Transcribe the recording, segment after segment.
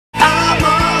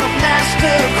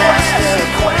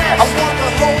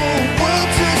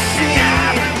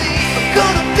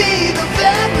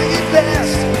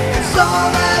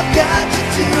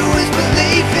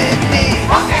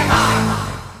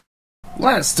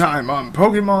Last time on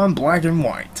Pokemon Black and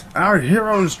White, our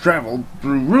heroes traveled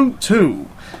through Route 2,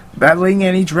 battling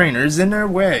any trainers in their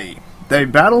way. They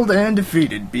battled and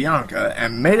defeated Bianca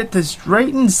and made it to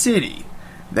Straighten City.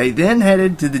 They then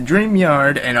headed to the Dream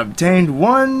Yard and obtained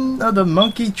one of the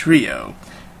Monkey Trio,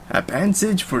 a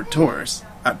Pansage for Taurus,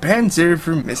 a Panzer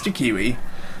for Mr. Kiwi,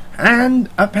 and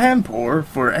a Pampor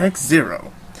for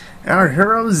X-Zero. Our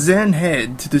heroes then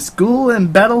head to the school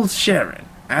and battle Sharon.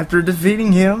 After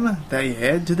defeating him, they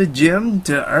head to the gym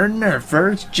to earn their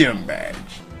first gym badge.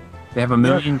 They have a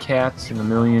million cats and a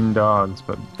million dogs,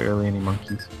 but barely any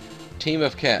monkeys. Team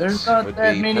of cats. There's not would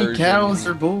that be many Persian, cows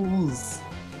or bulls.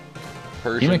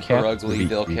 Persian, cats would Perugly,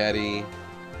 be Delcatty.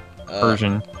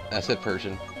 Persian. I said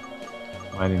Persian.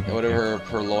 I didn't And whatever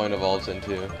Purloin evolves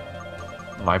into.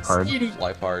 Lipard.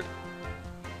 Lipard.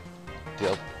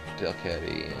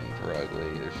 Delcatty and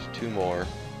Perugly. There's two more.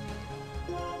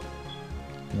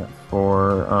 Yeah,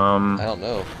 for I don't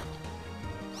know.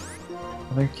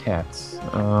 other cats.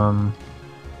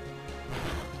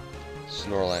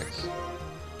 Snorlax.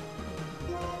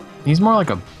 He's more like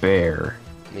a bear.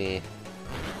 Me.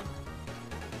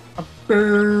 A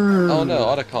bird. Oh no,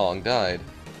 Otacon died.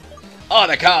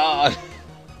 Otacon!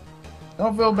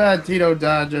 Don't feel bad, Tito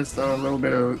died just a little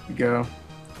bit ago.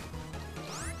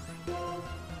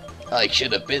 I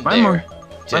should have been My there.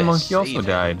 My monkey save also him.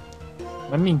 died.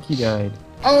 My minky died.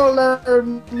 All our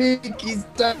Mickey's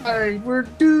died. We're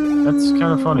doomed. That's kind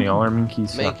of funny. All our minkies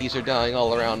suck. Mankeys are dying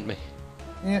all around me.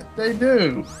 Yeah, they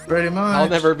do. Pretty much. I'll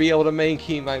never be able to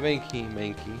Mankey my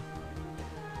Mankey.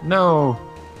 No,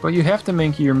 but you have to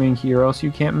manky your manky, or else you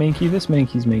can't manky this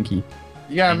manky's manky.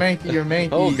 You gotta Mankey your Mankeys.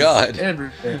 Oh, God.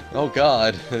 Everything. Oh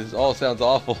god, this all sounds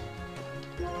awful.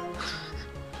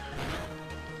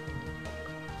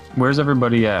 Where's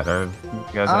everybody at? Are you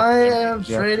guys at I the am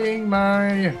gym yet? trading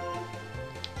my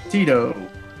Tito.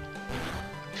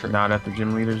 Not at the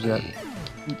gym leaders yet.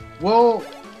 Well,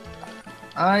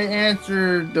 I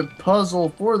answered the puzzle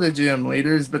for the gym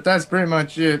leaders, but that's pretty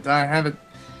much it. I haven't.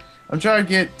 I'm trying to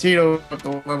get Tito up to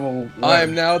level 1. I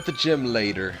am now at the gym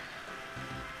later.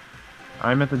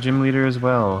 I'm at the gym leader as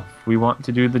well. If we want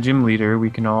to do the gym leader, we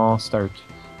can all start.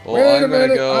 Well, Wait a I'm gonna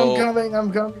minute. go.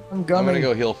 I'm coming. I'm gonna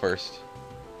go heal first.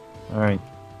 Alright.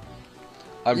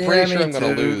 I'm Yeah, pretty sure me I'm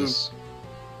gonna too. lose.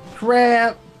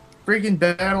 Crap! Freaking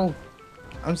battle.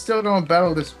 I'm still gonna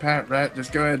battle this Pat Rat.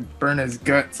 Just go ahead and burn his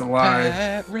guts alive.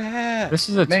 Fat rat. This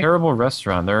is a terrible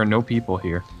restaurant. There are no people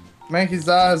here. Make his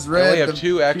eyes I red. only have the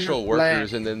two actual pure black.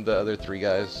 workers and then the other three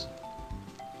guys.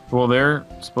 Well, they're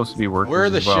supposed to be workers Where are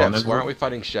the as well. and chefs? there's Why the- aren't we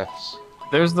fighting chefs?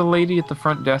 There's the lady at the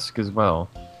front desk as well.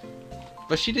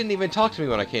 But she didn't even talk to me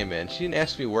when I came in. She didn't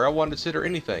ask me where I wanted to sit or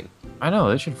anything. I know,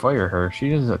 they should fire her. She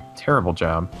does a terrible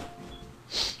job.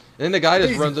 And then the guy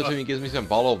just Easy runs up to fuck. me and gives me some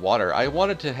bottle of water. I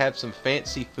wanted to have some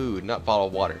fancy food, not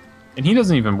bottled water. And he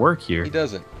doesn't even work here. He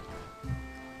doesn't.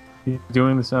 He's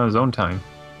doing this on his own time.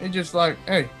 He's just like,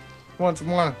 hey, want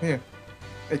some water? Here.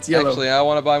 It's yellow. Actually, I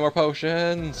want to buy more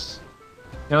potions.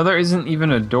 You know, there isn't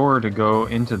even a door to go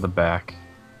into the back.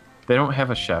 They don't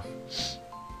have a chef.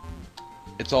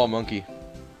 It's all monkey.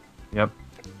 Yep.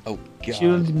 Oh, God.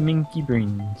 Chilled minky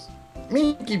brains.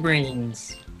 Minky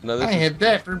brains. No, this I is... had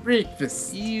that for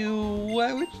breakfast. Ew,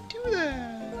 why would you do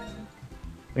that?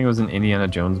 I think it was an Indiana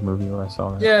Jones movie when I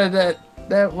saw that. Yeah,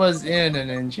 that was in an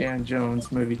Indiana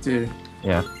Jones movie too.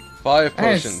 Yeah. 5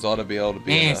 Yes. potions ought to be able to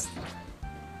be Yes. enough.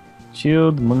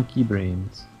 Chilled monkey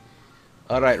brains.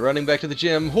 Alright, running back to the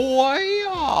gym.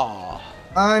 Hoo-yah!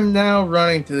 I'm now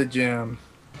running to the gym.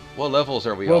 What levels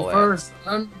are we Well, all at? first,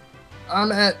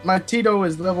 I'm at my Tito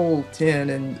is level 10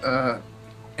 and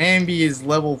Ambi is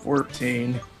level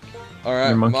 14. Alright,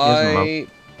 Your monkey isn't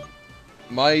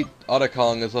my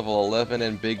Otacon is level 11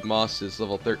 and Big Moss is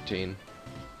level 13.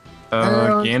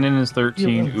 Ganon is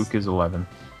 13, yes. Ook is 11.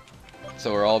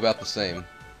 So we're all about the same.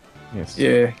 Yes.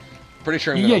 Yeah. Pretty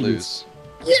sure I'm gonna Yes. lose.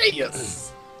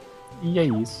 Yes.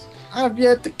 Yes. I've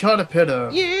yet to cut a pit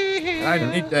of. Yeah! I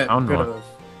need that Found pit one. of.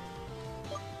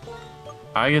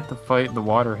 I get to fight the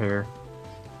water hare.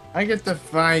 I get to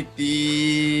fight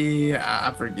the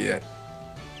I forget.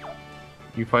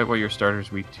 You fight what your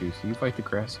starter's weak to, so you fight the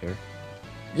grass hare.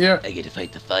 Yeah. I get to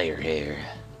fight the fire hare.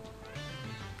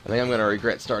 I think I'm gonna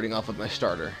regret starting off with my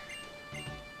starter.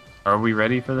 Are we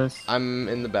ready for this? I'm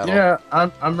in the battle. Yeah,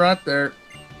 I'm right there.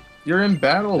 You're in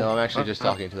battle. No, I'm actually just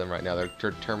talking to them right now. They're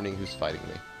determining who's fighting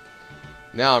me.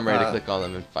 Now I'm ready to click on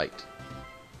them and fight.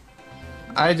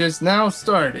 I just now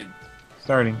started.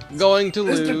 Starting. Going to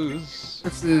Mr. lose.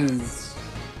 This is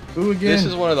who again? This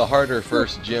is one of the harder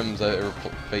first gyms I ever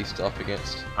faced off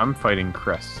against. I'm fighting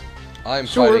Cress. I'm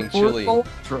Short fighting for Chili.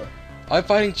 Ultra. I'm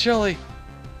fighting Chili.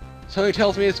 Something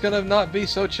tells me it's gonna not be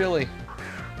so chilly.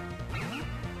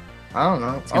 I don't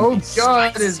know. gonna Oh be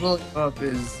god, spicy. his little pup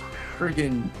is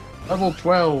freaking level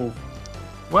 12.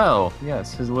 Well,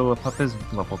 yes, his little pup is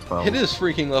level 12. It is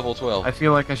freaking level 12. I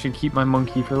feel like I should keep my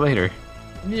monkey for later.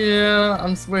 Yeah,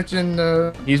 I'm switching.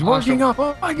 He's working Awesome. up.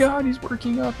 Oh my god, he's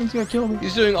working up. He's gonna kill me.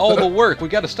 He's doing all the work. We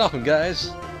gotta stop him,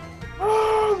 guys.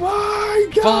 Oh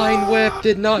my god! Vine Whip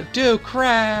did not do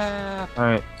crap.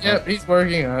 Alright. Yep, he's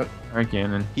working up. Alright,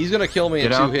 Ganon. He's gonna kill me in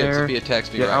Get 2 out hits there. if he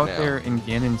attacks me Get right out now. there and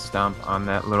Ganon stomp on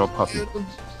that little puppy.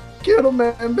 Get him,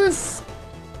 Ambus.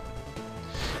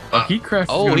 He crashed.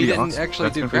 Oh, he didn't actually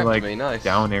That's do gonna crap be like to me. Nice.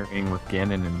 down airing with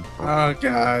Ganon and. Oh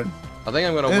god. I think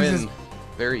I'm gonna This win is-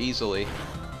 very easily.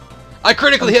 I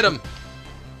critically hit him!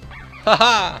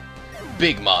 Haha!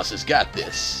 Big Moss has got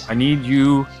this. I need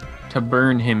you to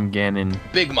burn him, Ganon.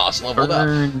 Big Moss leveled up.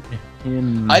 Burn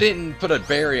him. I didn't put a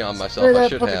berry on myself. I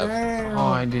should have. Oh,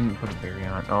 I didn't put a berry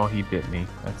on. Oh, he bit me.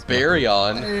 That's not Berry good.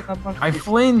 on. I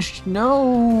flinched.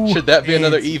 No. Should that be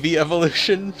another EV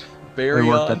evolution? Berry Wait,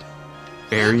 what, on. that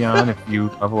berry on if you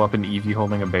level up an Eevee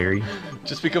holding a berry.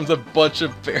 Just becomes a bunch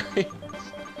of berries.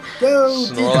 Go,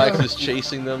 Snorlax Tito. is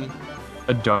chasing them.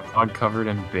 A dog covered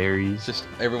in It's berries. just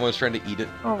everyone's trying to eat it.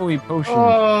 Holy potion.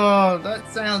 Oh, that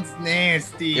sounds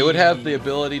nasty. It would have the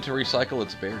ability to recycle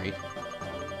its berry.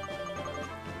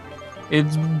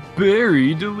 It's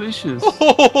very delicious.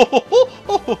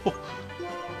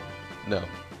 No.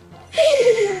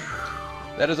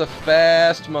 That is a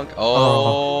fast monk.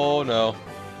 Oh, no.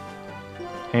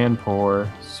 Hand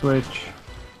pour. Switch.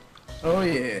 Oh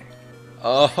yeah.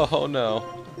 Oh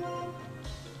no.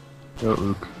 Go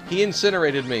ook. He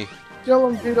incinerated me. Kill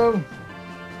him, Tito.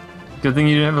 Good thing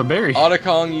you didn't have a berry.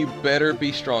 Otacon, you better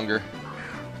be stronger.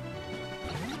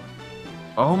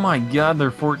 Oh my god,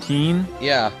 they're 14?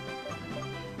 Yeah.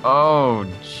 Oh,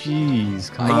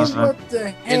 jeez. Come on. What the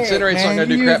heck, Incinerate's not man? gonna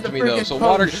do You crap used to the me though. freaking So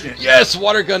water. potion. Yes,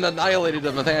 water gun annihilated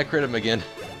him. I think I crit him again.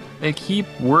 They keep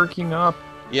working up.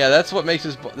 Yeah, that's what makes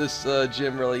this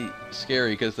gym really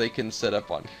scary because they can set up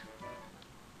on.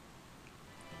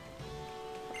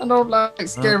 I don't like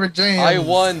scary jams. I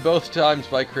won both times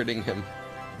by critting him.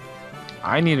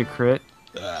 I need a crit.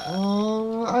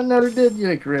 Oh, I never did get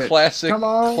a crit. Classic, Come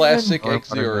on. classic Oh,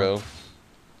 X-Zero.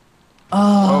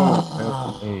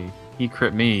 Oh, hey. He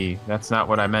crit me. That's not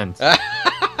what I meant.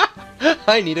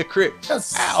 I need a crit.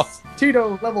 Yes. Ow.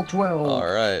 Tito, level 12.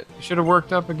 Alright. You should have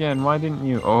worked up again. Why didn't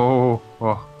you? Oh,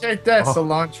 Take that, Oh.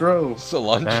 cilantro.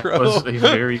 that Cilantro. was a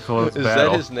very close Is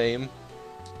battle. that his name?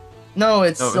 No,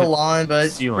 it's No, it's Ceylon, but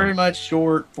it's Ceylon. pretty much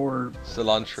short for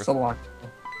Cilantro. cilantro.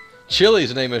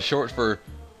 Chili's name is short for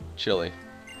chili.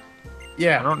 I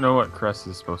Yeah. don't know what crest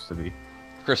is supposed to be.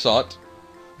 Croissant.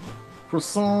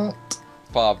 Croissant.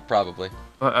 Probably.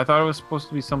 But I thought it was supposed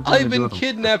to be something I've to do been with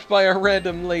kidnapped by a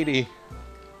random lady.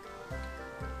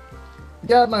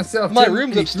 Got myself. My 10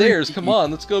 room's feet, upstairs. 3 Come feet.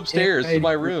 on, let's go upstairs to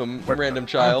my Yeah, room, what- random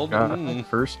child. God, Mm.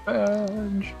 first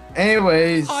badge.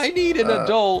 Anyways. I need an uh,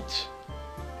 adult.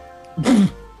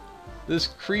 This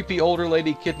creepy older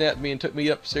lady kidnapped me and took me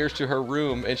upstairs to her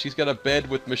room, and she's got a bed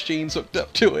with machines hooked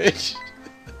up to it.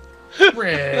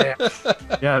 Rah.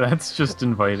 Yeah, that's just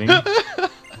inviting.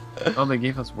 Oh, they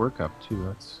gave us work up too.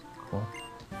 That's cool.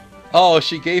 Oh,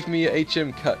 she gave me a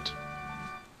HM cut.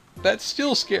 That's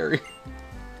still scary.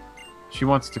 She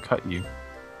wants to cut you.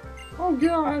 Oh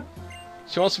god.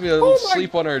 She wants me to Oh my-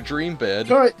 sleep on her dream bed.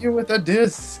 Cut you with a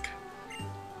disc.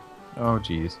 Oh,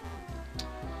 jeez.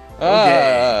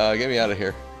 Get me out of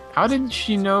here. How did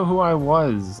she know who I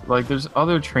was? Like, there's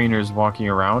other trainers walking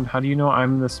around. How do you know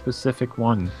I'm the specific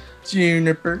one?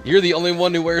 Juniper. You're the only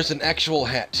one who wears an actual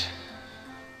hat.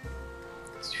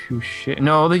 Touche.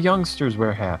 No, the youngsters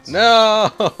wear hats.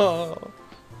 No!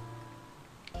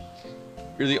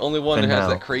 You're the only one who And has now.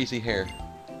 that crazy hair.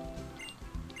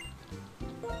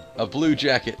 A blue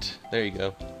jacket. There you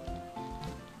go.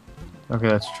 Okay,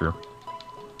 that's true.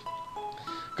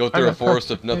 Go through a got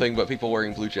forest of nothing but people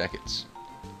wearing blue jackets.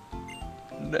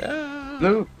 No.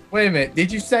 Blue. Wait a minute.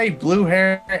 Did you say blue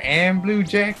hair and blue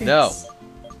jackets? No.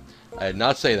 I did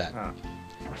not say that. Oh.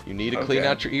 You need to clean Okay.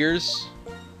 out your ears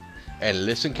and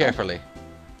listen carefully.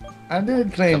 I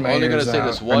did clean I'm my only ears gonna say out.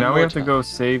 this And one now more we have to time. go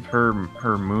save her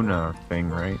Muna thing,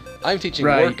 right? I'm teaching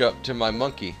Right. work up to my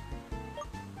monkey.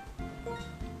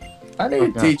 I need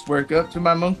Okay. to teach work up to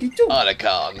my monkey too.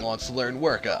 Otacon wants to learn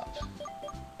work up.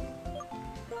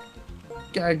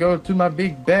 Gotta go to my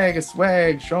big bag of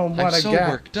swag, show 'em I'm what I so got.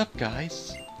 worked up,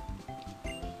 guys.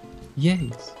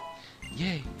 Yes.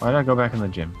 Yay. Why did I go back in the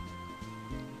gym?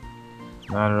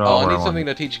 Not at Oh, all. I where need wanted. something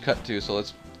to teach cut to, so I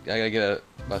gotta get a...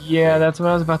 Yeah, that's what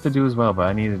I was about to do as well, but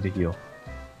I needed to heal.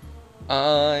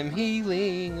 I'm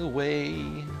healing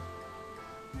away.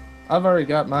 I've already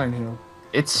got mine healed.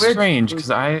 It's strange because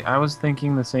I was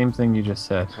thinking the same thing you just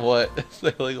said. What? It's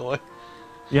healing away.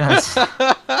 Yes.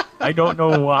 I don't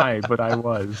know why, but I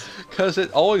was. Because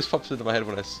it always pops into my head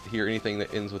when I hear anything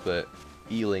that ends with a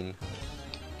ealing.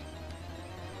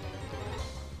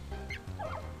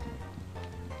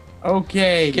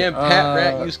 Okay. Can Pat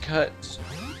Rat use cut?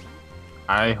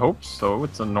 I hope so.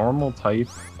 It's a normal type.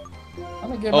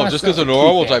 Oh, just because a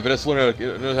normal type, but it's learning how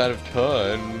to knows how to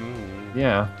cut.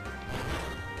 Yeah.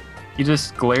 He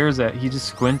just glares at. He just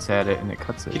squints at it and it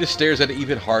cuts it. He just stares at it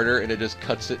even harder and it just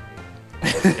cuts it.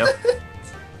 Yep.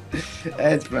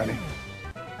 That's funny.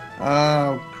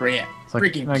 Oh crap! It's like,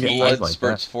 Freaking I get Blood eyes like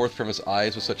spurts that. forth from his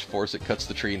eyes with such force it cuts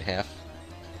the tree in half.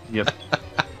 Yep.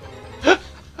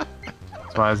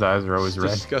 That's why his eyes are always red.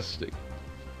 Disgusting.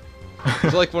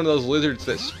 He's like one of those lizards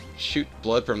that shoot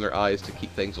blood from their eyes to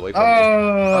keep things away from Oh,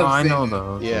 I've I seen know it.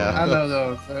 those. Yeah. I know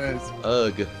those. It's you.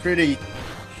 Ugh. pretty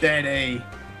steady.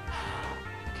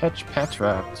 Catch pet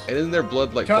rats. And isn't their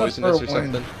blood like Cut poisonous for or a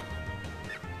win. something?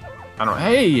 I don't.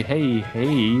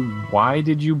 Hey! Why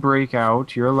did you break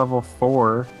out? You're a level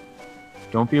 4.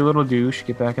 Don't be a little douche.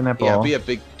 Get back in that ball. Yeah, be a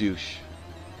big douche.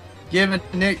 Give a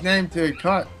nickname to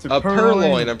cut to A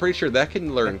purloin, I'm pretty sure that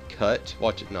can learn cut.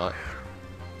 Watch it not.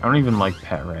 I don't even like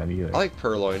pet rat either. I like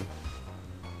purloin.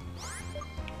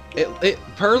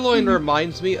 Purloin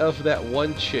reminds me of that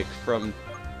one chick from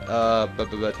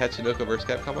Tatsunoko vs.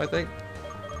 Capcom, I think.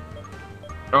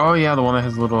 Oh yeah, the one that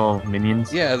has little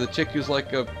minions. Yeah, the chick who's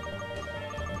like a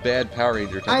bad Power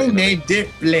Ranger type. I of enemy. named it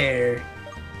Blair.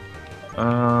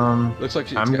 Looks like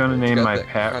she's I'm gonna it's name got my that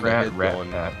pet kinda rat head Rat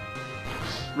going. Pat.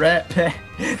 Rat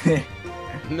Pat.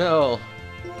 No.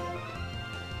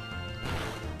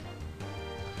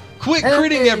 Quit Hey.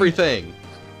 critting everything!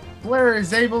 Blair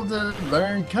is able to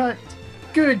learn cut.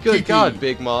 Good Good Kiki. God,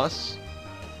 Big Moss.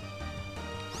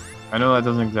 I know that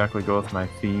doesn't exactly go with my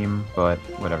theme, but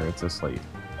whatever. It's a slate.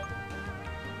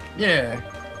 Yeah.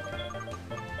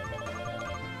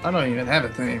 I don't even have a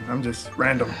theme. I'm just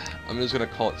random. I'm just gonna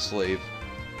call it Slave.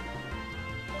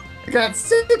 I got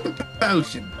super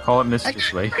potion. Call it I Mr. got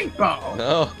Slate. great ball.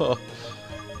 No.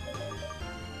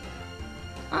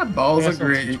 My balls I are guess I'll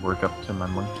great. teach work up to my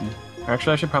monkey.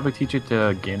 Actually, I should probably teach it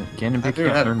to Ganon. Ganon I can't do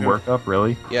have learn to. work up,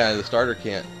 really? Yeah, the starter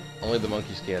can't. Only the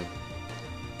monkeys can.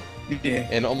 Yeah.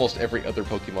 And almost every other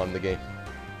Pokemon in the game.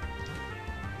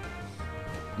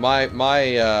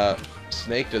 My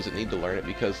snake doesn't need to learn it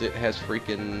because it has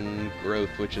freaking growth,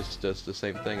 which does the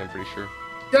same thing, I'm pretty sure.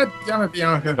 God damn it,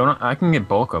 Bianca. I can get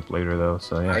bulk up later though,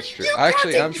 so yeah. That's true.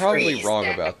 Actually, I'm probably wrong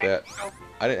about that.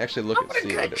 I didn't actually look at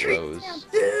see when it rose.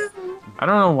 I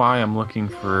don't know why I'm looking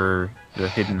for the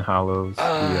hidden hollows.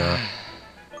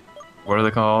 What are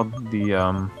they called?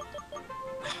 Dang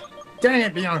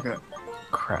it, Bianca.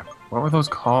 Crap. What were those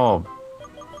called?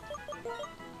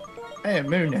 Hey,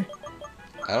 Moon.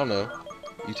 I don't know.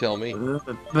 You tell me.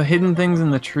 The hidden things in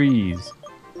the trees.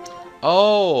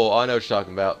 Oh, I know what you're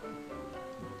talking about.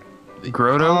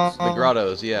 Grottos? The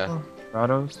grottos, yeah.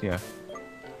 Grottos? Yeah.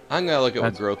 I'm gonna look at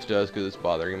what That's- growth does because it's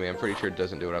bothering me. I'm pretty sure it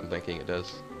doesn't do what I'm thinking it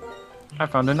does. I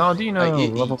found an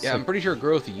Audino, level Yeah, I'm 6. pretty sure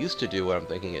growth used to do what I'm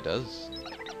thinking it does.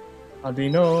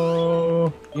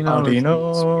 Adino. You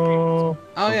know,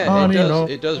 Oh yeah, Oh, it you does. know.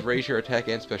 It does raise your attack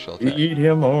and special attack. Eat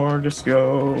him or just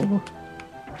go.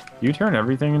 you turn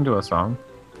everything into a song.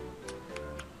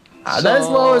 That's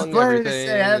what I was Song, planning to everything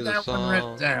say. I had is a that one song.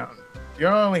 written down.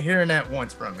 You're only hearing that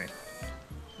once from me.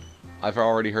 I've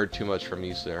already heard too much from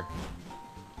you, sir.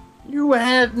 You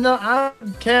have no. I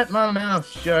kept my mouth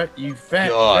shut, you fat.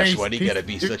 Gosh, faced why do you piece gotta of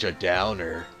be shit. such a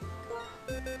downer?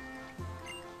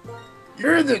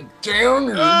 You're the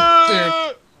downer.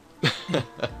 dick.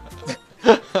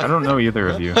 I don't know either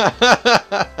of you.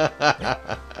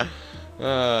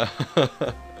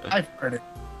 I've heard it.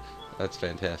 That's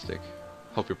fantastic.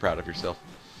 Hope you're proud of yourself.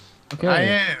 Okay. I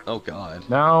am. Oh God.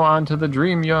 Now on to the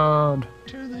dream yard.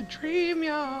 To the dream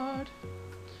yard.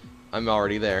 I'm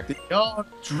already there. Your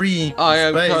dream. I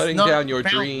am space, cutting not down your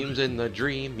fountain. dreams in the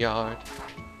dream yard.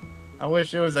 I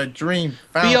wish it was a dream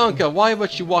fountain. Bianca, why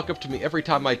must you walk up to me every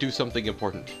time I do something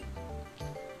important?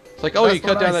 It's like, oh, That's you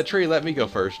cut what down I that tree, let me go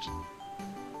first.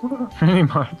 Pretty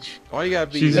much. Why you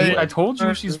gotta be... She's, this way? I told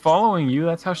you she's following you.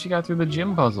 That's how she got through the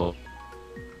gym puzzle.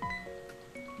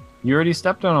 You already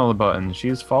stepped on all the buttons. She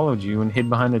just followed you and hid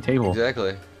behind the table.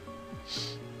 Exactly.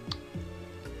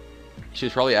 She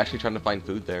was probably actually trying to find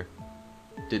food there.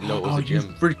 Didn't know it was Oh, a you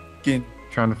gym. freaking.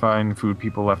 Trying to find food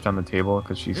people left on the table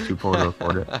because she's too poor to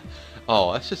afford it.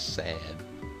 Oh, that's just sad.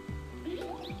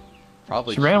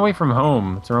 Probably. She ran away from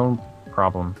home. It's her own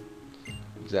problem.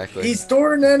 Exactly. He's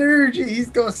storing energy. He's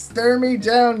gonna stare me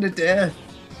down to death.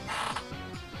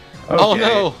 Oh Okay.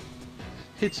 no!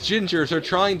 It's gingers. They're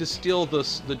trying to steal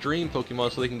the dream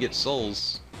Pokemon so they can get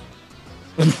souls.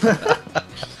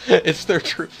 It's their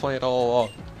true plan all along.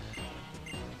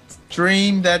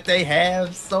 Dream that they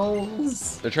have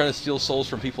souls. They're trying to steal souls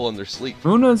from people in their sleep.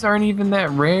 Munas aren't even that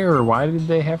rare. Why did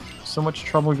they have so much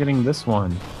trouble getting this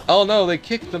one? Oh no, they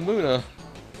kicked the Muna.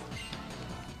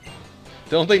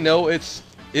 Don't they know its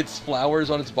flowers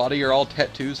on its body are all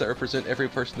tattoos that represent every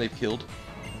person they've killed?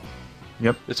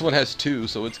 Yep. This one has 2,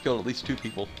 so it's killed at least 2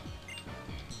 people.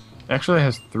 Actually, it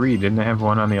has 3. Didn't it have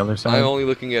one on the other side? I'm only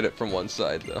looking at it from one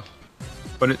side, though.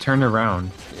 But it turned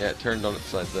around. Yeah, it turned on its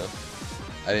side, though.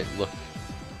 I didn't look.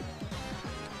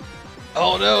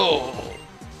 Oh no!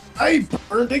 I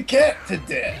burned a cat to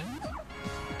death.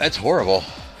 That's horrible.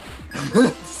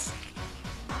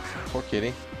 Poor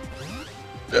kitty.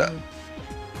 Yeah.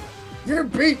 You're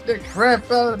beating the crap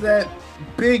out of that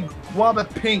big guava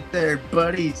pink there,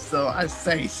 buddy. So I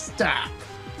say stop.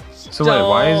 So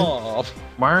wait, Stop.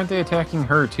 why aren't they attacking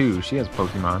her too? She has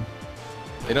Pokemon.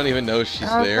 They don't even know she's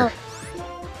there.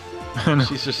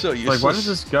 She's just so useless. Like, why does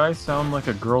this guy sound like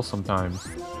a girl sometimes?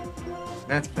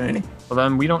 That's funny. Well,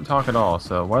 then we don't talk at all.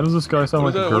 So why does this guy sound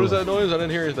like a girl? What is that noise? I didn't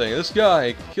hear anything. This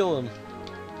guy, kill him.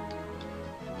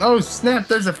 Oh snap!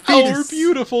 There's a fetus. Our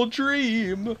beautiful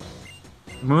dream.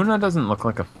 Muna doesn't look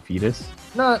like a fetus.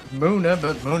 Not Muna,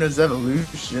 but Muna's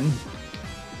evolution.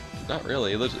 Not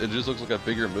really. It just looks like a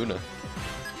bigger Muna.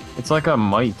 It's like a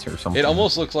mite or something. It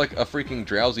almost looks like a freaking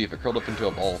Drowsy if it curled up into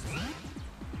a ball.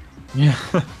 Yeah.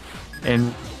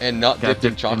 and not got dipped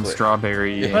in in chocolate.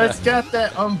 strawberry. Yeah. But it's got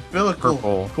that umbilical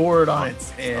Purple. cord on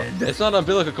its head. It's not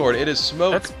umbilical cord. It is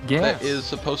smoke That's gas. that is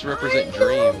supposed to represent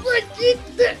dreams. It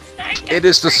It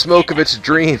is the smoke of its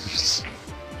dreams.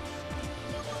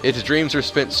 Its dreams are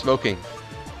spent smoking.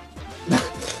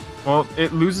 Well,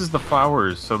 it loses the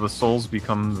flowers, so the souls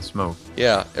become the smoke.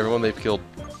 Yeah, everyone they've killed.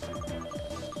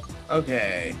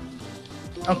 Okay.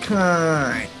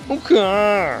 Okay.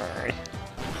 Okay.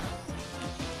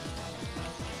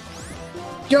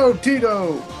 Go,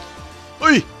 Tito!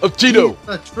 Oi, of Tito. He's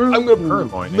a true I'm gonna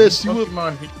Purloin. mess you up.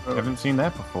 Pokemon hero. Haven't seen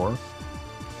that before.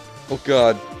 Oh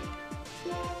god.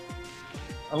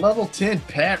 A level 10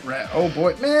 Pat Rat. Oh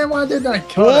boy. Man, why didn't I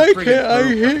kill Why that friggin' can't I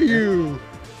Purloin? hit you?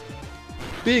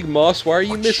 Big Moss, why are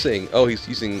you missing? Oh, he's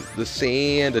using the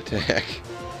sand attack.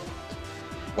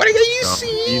 What are you Don't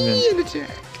sand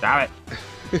attack? Stop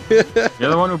it. You're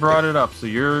the one who brought it up, so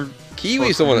you're...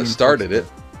 Kiwi's the one that started it.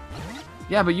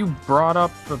 Yeah, but you brought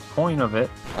up the point of it.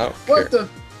 I don't care. What the?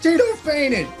 Tito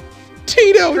fainted!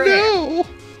 Tito, Crap. no!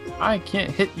 I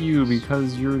can't hit you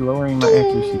because you're lowering my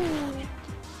accuracy.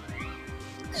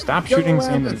 Stop shooting Go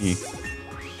sand at me. Alice.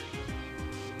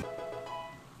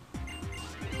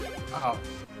 Oh.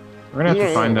 We're gonna have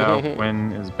to find out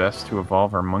when is best to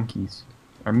evolve our monkeys.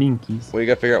 Our minkies. Well, you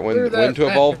gotta figure out when Clear that to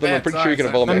evolve fat them. I'm pretty sure you can size.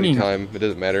 evolve them I mean- anytime. It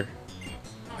doesn't matter.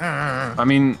 I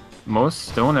mean, most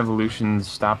stone evolutions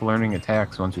stop learning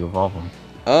attacks once you evolve them.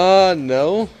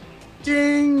 No.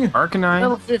 Ding! Level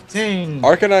Arcanine, 15.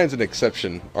 Arcanine's an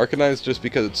exception. Arcanine's just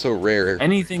because it's so rare.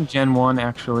 anything Gen 1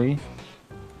 actually.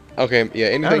 Okay, yeah,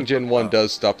 anything Oh. Gen 1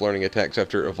 does stop learning attacks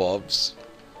after it evolves.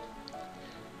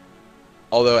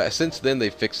 Although, since then, they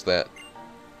fixed that.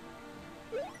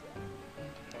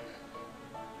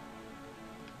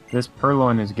 This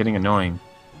Purloin is getting annoying.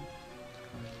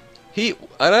 I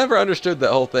never understood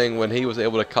that whole thing when he was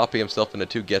able to copy himself into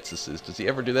 2 Getsuses. Does he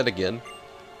ever do that again?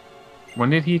 When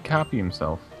did he copy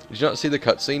himself? Did you not see the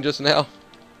cutscene just now?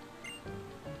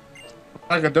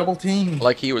 Like a double team.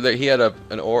 Like he had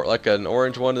an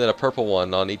orange one and then a purple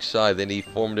one on each side. Then he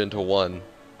formed into one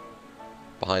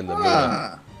behind the moon.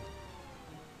 Ah.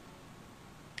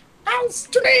 How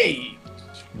strange!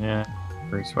 Yeah,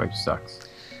 Free Swipe sucks.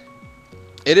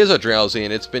 It is a Drowsy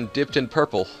and it's been dipped in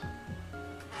purple.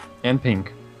 And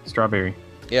pink. Strawberry.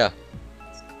 Yeah.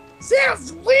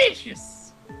 Sounds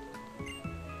delicious!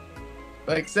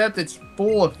 But except it's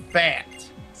full of fat.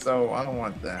 So I don't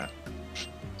want that.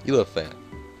 You love fat.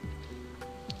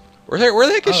 Where the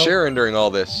heck is Uh-oh. Sharon during all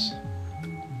this?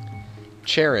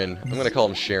 Sharon. I'm gonna call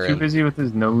him Too Sharon. busy with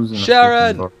his nose and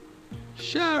Sharon! a freaking book.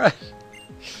 Sharon!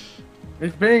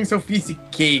 It's being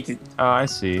sophisticated. Oh, I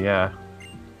see, yeah.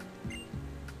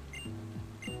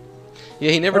 Yeah,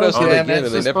 he never Oh, does hit yeah, again, that's and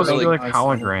they just never Supposed to be really, like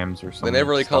holograms or something. they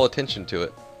never really call stuff. attention to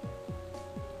it.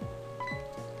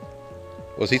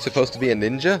 Was he supposed to be a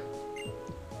ninja?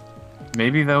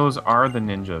 Maybe those are the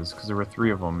ninjas, because there were 3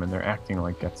 of them, and they're acting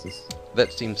like Getsus.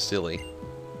 That seems silly.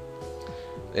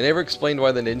 They never explained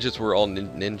why the ninjas were all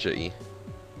ninja-y.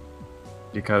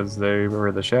 Because they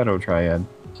were the Shadow Triad.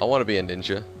 I want to be a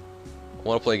ninja. I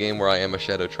want to play a game where I am a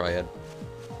Shadow Triad.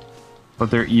 But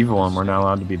they're evil and we're not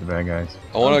allowed to be the bad guys.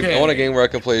 I want a game where I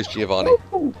can play as Giovanni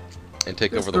and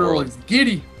take over the world. Is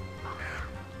giddy.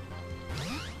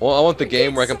 Well, I want the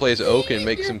game where I can play as Oak and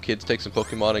make some kids take some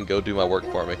Pokemon and go do my work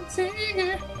for me.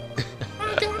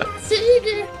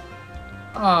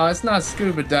 Oh, it's not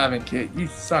scuba diving kit. You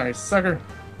sorry, sucker.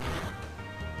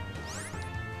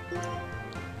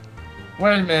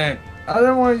 Wait a minute. I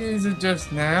don't want to use it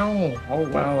just now. Oh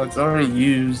well, it's already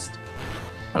used.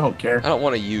 I don't care. I don't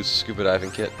want to use scuba diving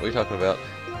kit. What are you talking about?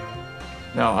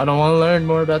 No, I don't want to learn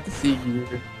more about the sea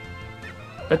gear.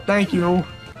 But thank you.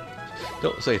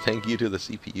 Don't say thank you to the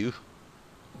CPU.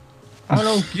 I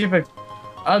don't give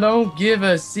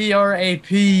a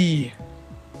CRAP.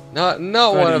 Not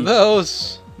one of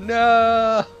those.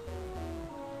 No.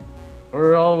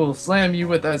 Or I will slam you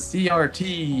with a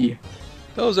CRT.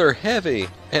 Those are heavy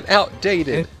and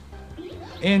outdated.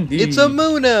 Indeed. It's a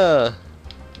Muna.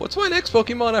 What's my next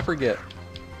Pokemon? I forget.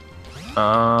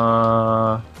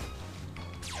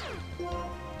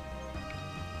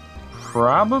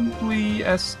 Probably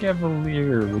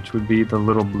Escavalier, which would be the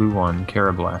little blue one,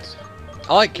 Carablast.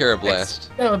 I like Carablast.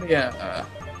 Oh yeah.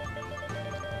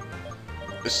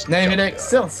 Name it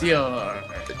Excelsior.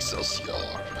 Excelsior.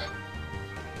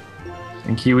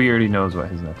 And Kiwi already knows what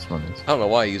his next one is. I don't know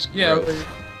why I use growth. Yeah.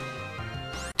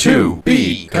 To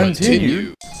be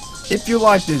continued. If you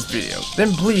like this video,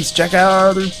 then please check out our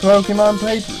other Pokemon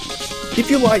playthroughs.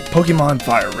 If you like Pokemon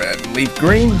Fire Red and Leaf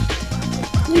Green,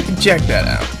 you can check that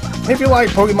out. If you like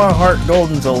Pokemon Heart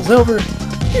Gold and Soul Silver,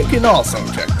 you can also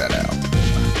check that out.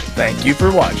 Thank you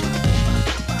for watching.